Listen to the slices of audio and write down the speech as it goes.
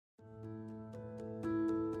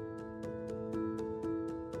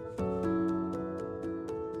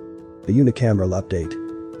The unicameral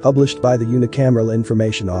update. Published by the Unicameral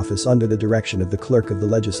Information Office under the direction of the Clerk of the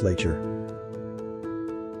Legislature.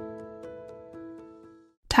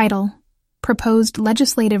 Title: Proposed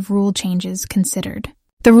Legislative Rule Changes Considered.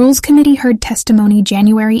 The Rules Committee heard testimony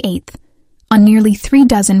January 8th on nearly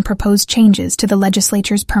 36 proposed changes to the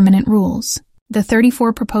legislature's permanent rules. The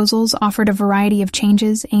 34 proposals offered a variety of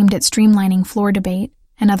changes aimed at streamlining floor debate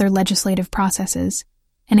and other legislative processes,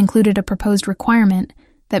 and included a proposed requirement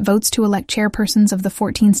that votes to elect chairpersons of the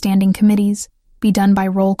 14 standing committees be done by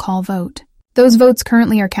roll call vote. Those votes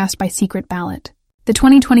currently are cast by secret ballot. The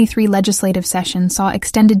 2023 legislative session saw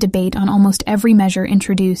extended debate on almost every measure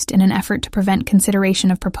introduced in an effort to prevent consideration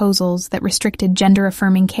of proposals that restricted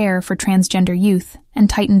gender-affirming care for transgender youth and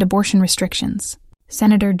tightened abortion restrictions.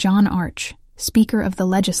 Senator John Arch, Speaker of the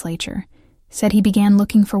Legislature, said he began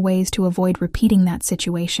looking for ways to avoid repeating that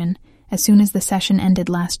situation as soon as the session ended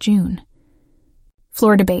last June.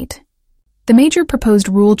 Floor debate. The major proposed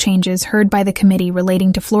rule changes heard by the committee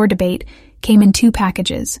relating to floor debate came in two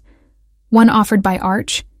packages, one offered by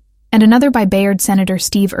Arch and another by Bayard Senator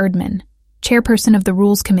Steve Erdman, chairperson of the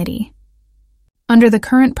Rules Committee. Under the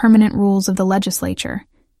current permanent rules of the legislature,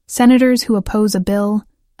 senators who oppose a bill,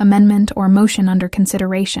 amendment, or motion under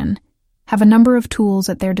consideration have a number of tools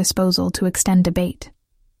at their disposal to extend debate.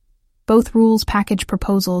 Both rules package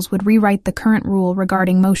proposals would rewrite the current rule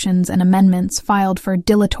regarding motions and amendments filed for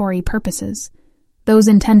dilatory purposes, those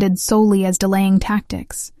intended solely as delaying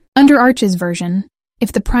tactics. Under Arch's version,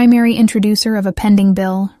 if the primary introducer of a pending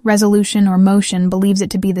bill, resolution, or motion believes it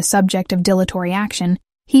to be the subject of dilatory action,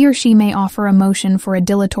 he or she may offer a motion for a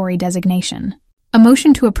dilatory designation. A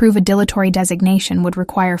motion to approve a dilatory designation would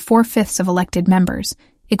require 4/5 of elected members,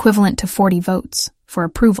 equivalent to 40 votes, for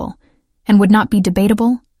approval, and would not be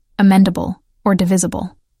debatable, amendable, or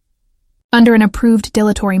divisible. Under an approved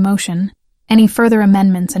dilatory motion, any further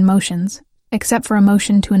amendments and motions, except for a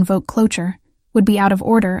motion to invoke cloture, would be out of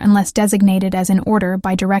order unless designated as in order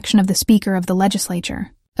by direction of the Speaker of the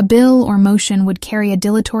Legislature. A bill or motion would carry a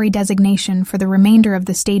dilatory designation for the remainder of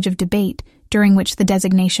the stage of debate during which the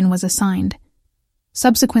designation was assigned.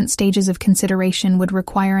 Subsequent stages of consideration would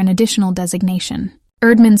require an additional designation.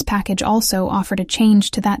 Erdman's package also offered a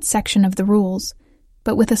change to that section of the rules,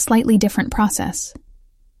 but with a slightly different process.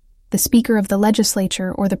 The Speaker of the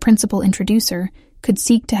Legislature or the principal introducer could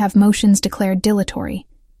seek to have motions declared dilatory,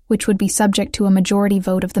 which would be subject to a majority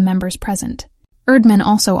vote of the members present. Erdman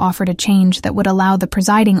also offered a change that would allow the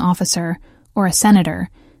presiding officer, or a senator,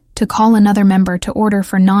 to call another member to order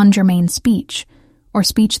for non-germane speech, or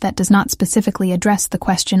speech that does not specifically address the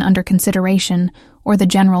question under consideration or the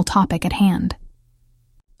general topic at hand.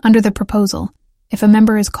 Under the proposal, if a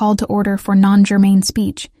member is called to order for non-germane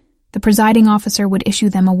speech, the presiding officer would issue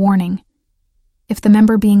them a warning. If the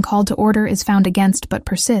member being called to order is found against but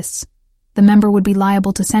persists, the member would be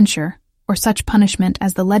liable to censure or such punishment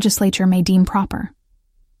as the legislature may deem proper.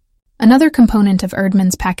 Another component of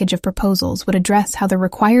Erdman's package of proposals would address how the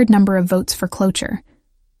required number of votes for cloture,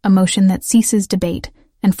 a motion that ceases debate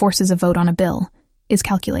and forces a vote on a bill, is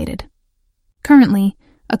calculated. Currently,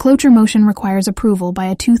 a cloture motion requires approval by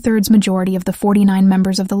a 2/3 majority of the 49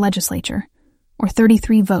 members of the legislature, or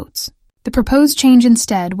 33 votes. The proposed change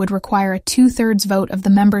instead would require a 2/3 vote of the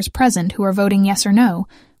members present who are voting yes or no,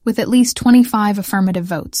 with at least 25 affirmative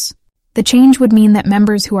votes. The change would mean that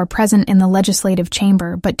members who are present in the legislative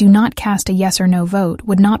chamber but do not cast a yes or no vote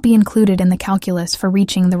would not be included in the calculus for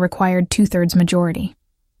reaching the required 2/3 majority.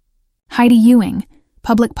 Heidi Ewing,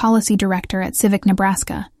 Public Policy Director at Civic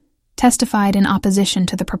Nebraska, testified in opposition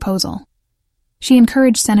to the proposal. She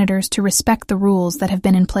encouraged senators to respect the rules that have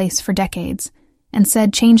been in place for decades, and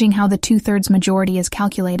said changing how the 2/3 majority is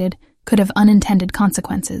calculated could have unintended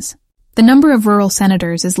consequences. The number of rural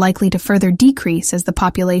senators is likely to further decrease as the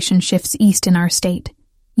population shifts east in our state,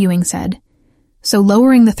 Ewing said. So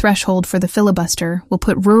lowering the threshold for the filibuster will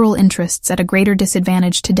put rural interests at a greater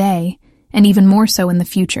disadvantage today, and even more so in the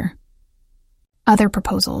future. Other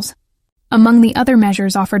proposals. Among the other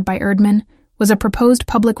measures offered by Erdman was a proposed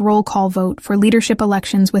public roll call vote for leadership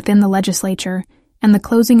elections within the legislature and the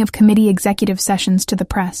closing of committee executive sessions to the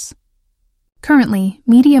press. Currently,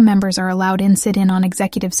 media members are allowed in sit-in on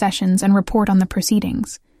executive sessions and report on the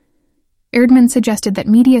proceedings. Erdman suggested that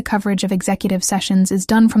media coverage of executive sessions is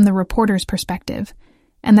done from the reporter's perspective,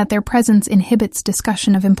 and that their presence inhibits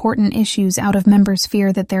discussion of important issues out of members'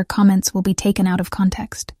 fear that their comments will be taken out of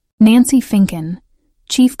context. Nancy Finken,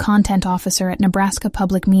 Chief Content Officer at Nebraska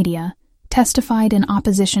Public Media, testified in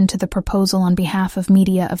opposition to the proposal on behalf of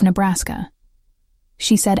Media of Nebraska.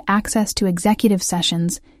 She said access to executive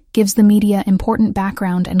sessions gives the media important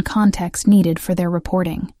background and context needed for their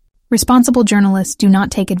reporting. Responsible journalists do not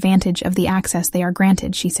take advantage of the access they are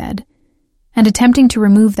granted, she said, and attempting to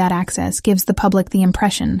remove that access gives the public the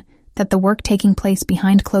impression that the work taking place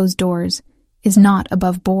behind closed doors is not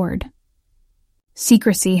above board.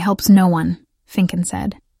 Secrecy helps no one, Finken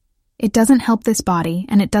said. It doesn't help this body,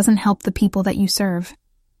 and it doesn't help the people that you serve.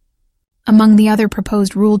 Among the other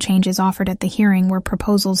proposed rule changes offered at the hearing were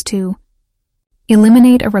proposals to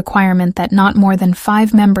eliminate a requirement that not more than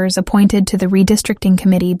 5 members appointed to the redistricting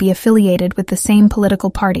committee be affiliated with the same political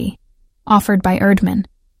party, offered by Erdman,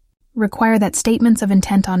 require that statements of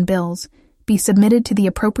intent on bills be submitted to the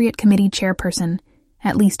appropriate committee chairperson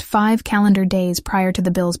at least 5 calendar days prior to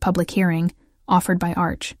the bill's public hearing, offered by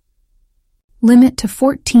Arch. Limit to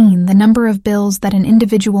 14 the number of bills that an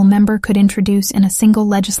individual member could introduce in a single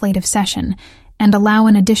legislative session, and allow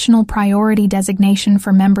an additional priority designation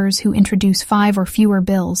for members who introduce 5 or fewer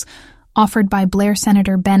bills, offered by Blair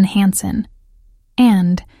Senator Ben Hansen.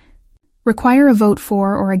 And require a vote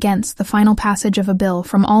for or against the final passage of a bill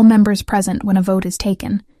from all members present when a vote is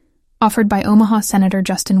taken, offered by Omaha Senator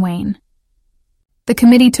Justin Wayne. The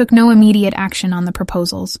committee took no immediate action on the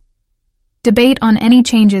proposals. Debate on any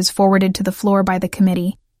changes forwarded to the floor by the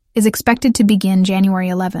committee is expected to begin January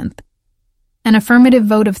 11th. An affirmative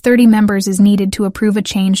vote of 30 members is needed to approve a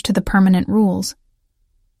change to the permanent rules.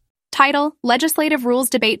 Title: Legislative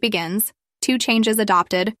Rules Debate Begins. 2 changes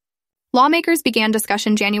adopted. Lawmakers began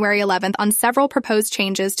discussion January 11th on several proposed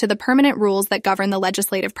changes to the permanent rules that govern the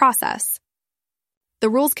legislative process. The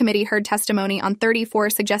Rules Committee heard testimony on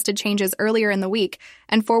 34 suggested changes earlier in the week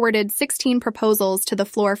and forwarded 16 proposals to the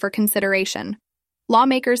floor for consideration.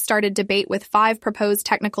 Lawmakers started debate with 5 proposed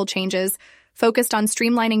technical changes focused on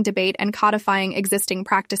streamlining debate and codifying existing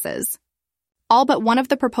practices. All but one of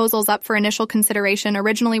the proposals up for initial consideration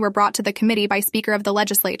originally were brought to the committee by Speaker of the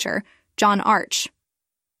Legislature, John Arch.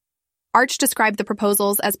 Arch described the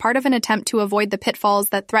proposals as part of an attempt to avoid the pitfalls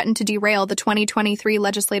that threatened to derail the 2023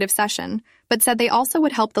 legislative session, but said they also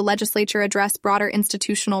would help the legislature address broader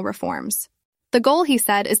institutional reforms. The goal, he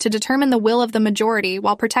said, is to determine the will of the majority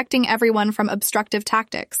while protecting everyone from obstructive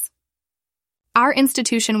tactics. Our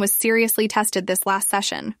institution was seriously tested this last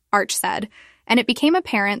session, Arch said, and it became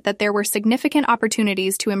apparent that there were significant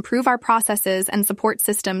opportunities to improve our processes and support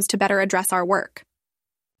systems to better address our work.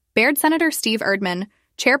 Baird Senator Steve Erdman,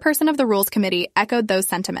 chairperson of the Rules Committee, echoed those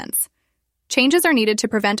sentiments. Changes are needed to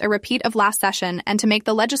prevent a repeat of last session and to make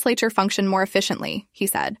the legislature function more efficiently, he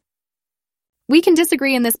said. We can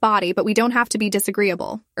disagree in this body, but we don't have to be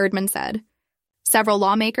disagreeable, Erdman said. Several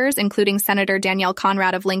lawmakers, including Senator Danielle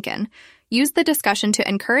Conrad of Lincoln, used the discussion to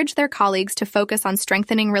encourage their colleagues to focus on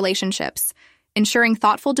strengthening relationships, ensuring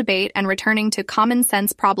thoughtful debate, and returning to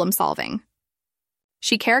common-sense problem-solving.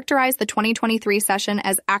 She characterized the 2023 session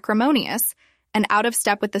as acrimonious and out of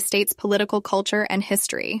step with the state's political culture and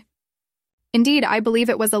history. Indeed, I believe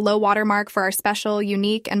it was a low watermark for our special,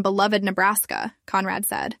 unique, and beloved Nebraska, Conrad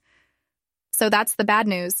said. So that's the bad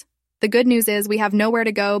news. The good news is we have nowhere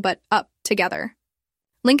to go but up together.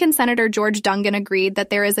 Lincoln Senator George Dungan agreed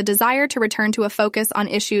that there is a desire to return to a focus on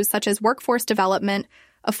issues such as workforce development,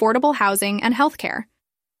 affordable housing, and health care.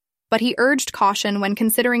 But he urged caution when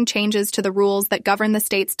considering changes to the rules that govern the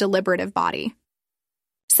state's deliberative body.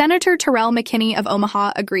 Senator Terrell McKinney of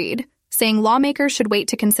Omaha agreed, saying lawmakers should wait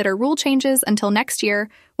to consider rule changes until next year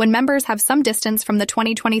when members have some distance from the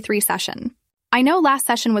 2023 session. I know last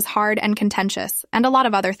session was hard and contentious, and a lot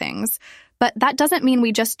of other things, but that doesn't mean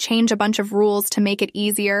we just change a bunch of rules to make it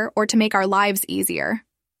easier or to make our lives easier,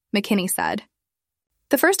 McKinney said.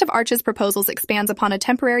 The first of Arch's proposals expands upon a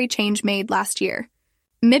temporary change made last year.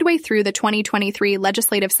 Midway through the 2023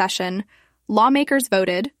 legislative session, lawmakers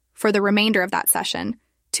voted, for the remainder of that session,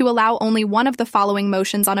 to allow only one of the following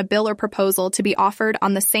motions on a bill or proposal to be offered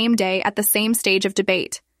on the same day at the same stage of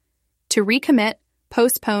debate: to recommit,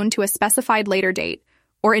 postpone to a specified later date,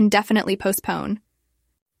 or indefinitely postpone.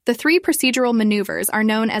 The 3 procedural maneuvers are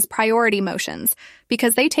known as priority motions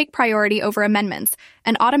because they take priority over amendments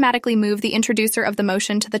and automatically move the introducer of the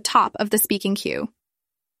motion to the top of the speaking queue.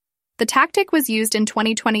 The tactic was used in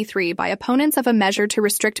 2023 by opponents of a measure to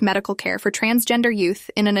restrict medical care for transgender youth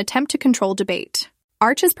in an attempt to control debate.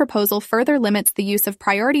 Arch's proposal further limits the use of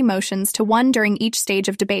priority motions to 1 during each stage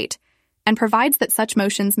of debate, and provides that such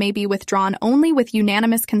motions may be withdrawn only with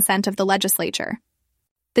unanimous consent of the legislature.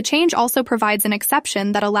 The change also provides an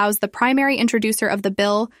exception that allows the primary introducer of the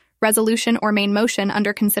bill, resolution, or main motion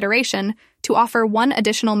under consideration to offer 1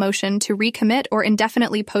 additional motion to recommit or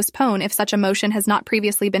indefinitely postpone if such a motion has not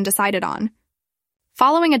previously been decided on.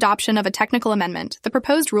 Following adoption of a technical amendment, the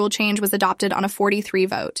proposed rule change was adopted on a 43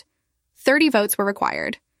 vote. 30 votes were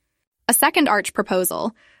required. A second Arch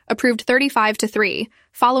proposal, approved 35-3,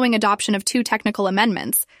 following adoption of 2 technical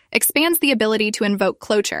amendments, expands the ability to invoke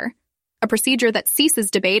cloture, a procedure that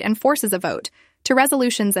ceases debate and forces a vote, to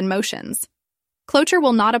resolutions and motions. Cloture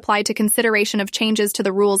will not apply to consideration of changes to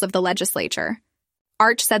the rules of the legislature.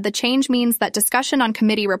 Arch said the change means that discussion on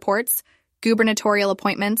committee reports, gubernatorial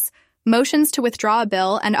appointments, motions to withdraw a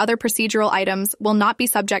bill, and other procedural items will not be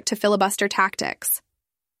subject to filibuster tactics.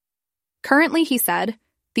 Currently, he said,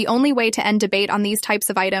 the only way to end debate on these types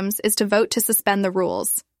of items is to vote to suspend the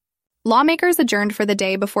rules. Lawmakers adjourned for the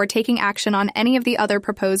day before taking action on any of the other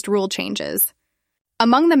proposed rule changes.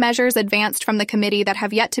 Among the measures advanced from the committee that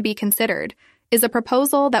have yet to be considered is a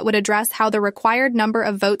proposal that would address how the required number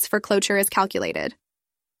of votes for cloture is calculated.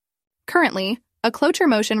 Currently, a cloture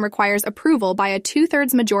motion requires approval by a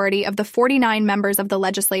 2/3 majority of the 49 members of the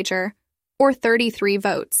legislature, or 33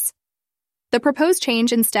 votes. The proposed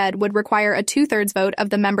change instead would require a 2/3 vote of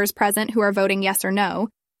the members present who are voting yes or no,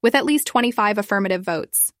 with at least 25 affirmative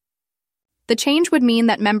votes. The change would mean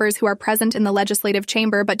that members who are present in the legislative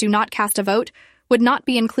chamber but do not cast a vote would not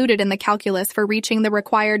be included in the calculus for reaching the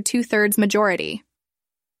required 2/3 majority.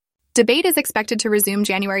 Debate is expected to resume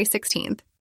January 16th.